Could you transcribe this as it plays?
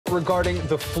regarding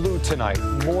the flu tonight.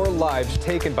 More lives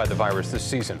taken by the virus this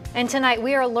season. And tonight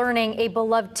we are learning a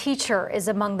beloved teacher is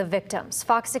among the victims.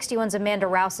 Fox 61's Amanda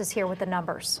Rouse is here with the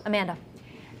numbers. Amanda.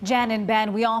 Jen and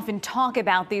Ben, we often talk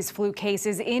about these flu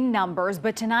cases in numbers,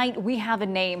 but tonight we have a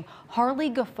name, Harley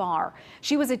Gaffar.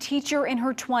 She was a teacher in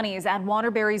her 20s at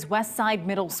Waterbury's West Side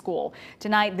Middle School.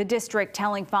 Tonight, the district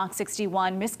telling Fox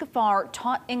 61 Miss Gaffar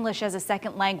taught English as a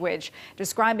second language,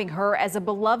 describing her as a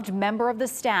beloved member of the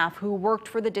staff who worked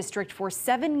for the district for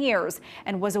 7 years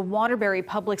and was a Waterbury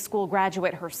public school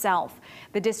graduate herself.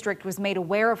 The district was made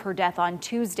aware of her death on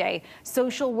Tuesday.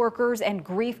 Social workers and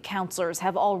grief counselors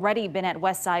have already been at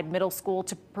West Side Middle School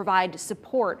to provide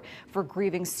support for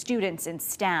grieving students and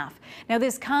staff. Now,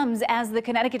 this comes as the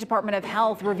Connecticut Department of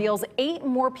Health reveals 8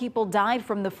 more people died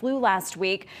from the flu last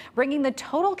week, bringing the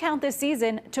total count this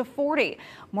season to 40.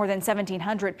 More than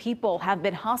 1,700 people have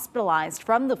been hospitalized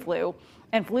from the flu.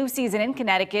 And flu season in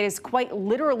Connecticut is quite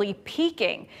literally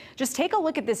peaking. Just take a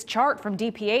look at this chart from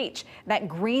DPH. That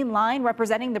green line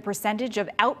representing the percentage of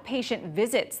outpatient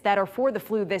visits that are for the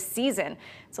flu this season.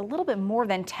 It's a little bit more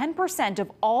than 10% of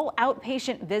all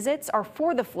outpatient visits are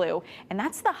for the flu, and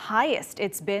that's the highest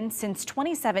it's been since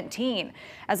 2017.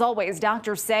 As always,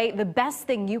 doctors say the best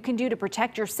thing you can do to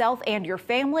protect yourself and your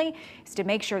family is to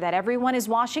make sure that everyone is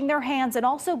washing their hands and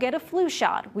also get a flu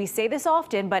shot. We say this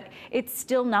often, but it's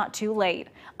still not too late.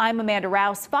 I'm Amanda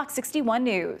Rouse, Fox 61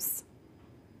 News.